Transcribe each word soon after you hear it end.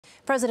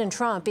President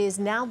Trump is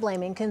now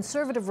blaming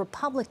conservative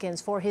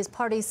Republicans for his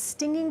party's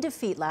stinging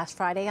defeat last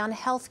Friday on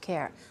health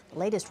care. The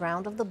latest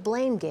round of the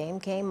blame game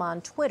came on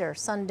Twitter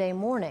Sunday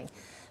morning.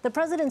 The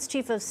president's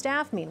chief of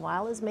staff,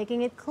 meanwhile, is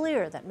making it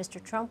clear that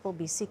Mr. Trump will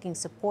be seeking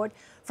support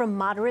from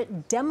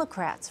moderate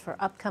Democrats for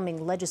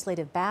upcoming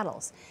legislative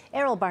battles.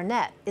 Errol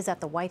Barnett is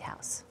at the White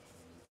House.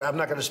 I'm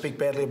not going to speak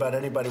badly about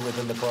anybody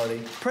within the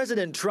party.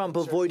 President Trump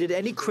avoided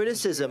any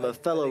criticism of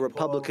fellow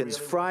Republicans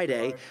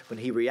Friday when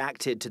he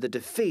reacted to the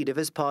defeat of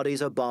his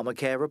party's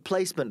Obamacare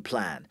replacement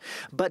plan.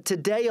 But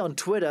today on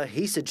Twitter,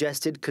 he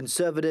suggested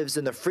conservatives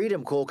in the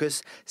Freedom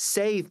Caucus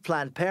save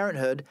Planned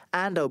Parenthood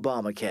and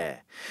Obamacare.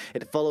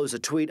 It follows a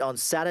tweet on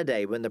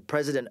Saturday when the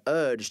president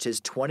urged his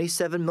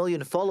 27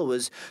 million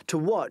followers to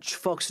watch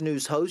Fox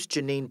News host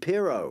Jeanine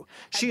Pirro.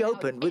 She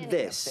opened with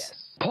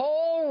this.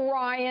 Paul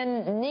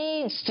Ryan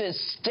needs to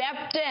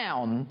step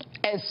down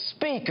as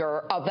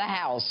Speaker of the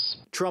House.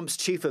 Trump's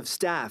chief of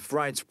staff,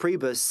 Reince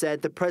Priebus,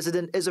 said the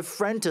president is a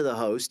friend to the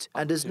host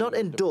and does not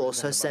endorse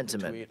her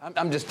sentiment.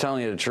 I'm just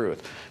telling you the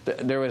truth.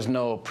 There was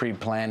no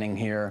pre-planning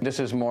here. This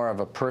is more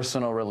of a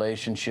personal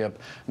relationship,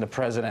 the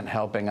president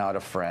helping out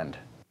a friend.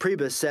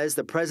 Priebus says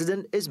the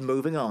president is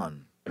moving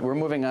on. We're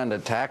moving on to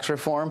tax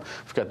reform.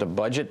 We've got the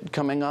budget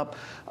coming up.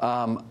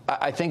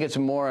 I think it's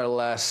more or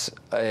less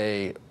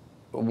a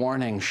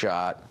warning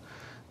shot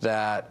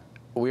that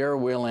we are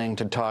willing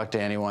to talk to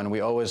anyone.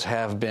 We always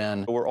have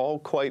been. We're all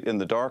quite in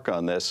the dark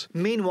on this.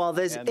 Meanwhile,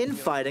 there's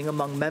infighting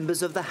among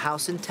members of the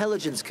House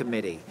Intelligence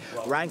Committee.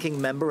 Ranking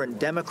member and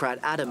Democrat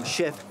Adam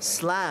Schiff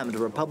slammed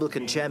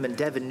Republican Chairman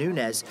Devin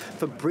Nunes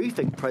for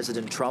briefing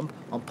President Trump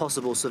on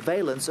possible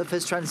surveillance of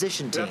his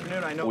transition team.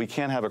 We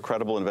can't have a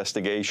credible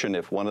investigation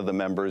if one of the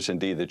members,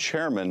 indeed the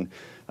chairman,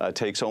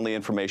 takes only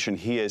information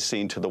he has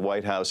seen to the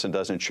White House and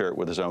doesn't share it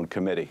with his own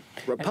committee.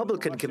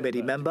 Republican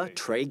committee member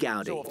Trey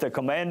Gowdy. If the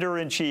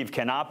commander-in-chief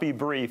cannot be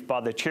briefed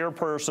by the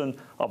chairperson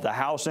of the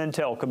House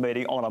Intel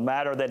Committee on a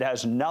matter that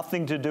has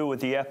nothing to do with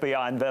the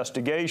FBI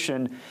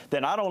investigation,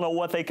 then I don't know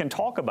what they can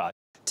talk about.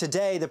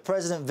 Today, the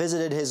president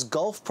visited his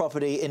golf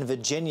property in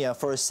Virginia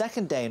for a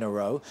second day in a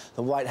row.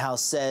 The White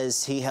House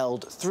says he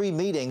held 3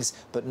 meetings,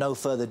 but no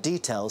further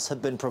details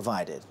have been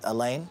provided.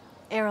 Elaine?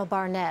 Errol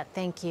Barnett,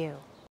 thank you.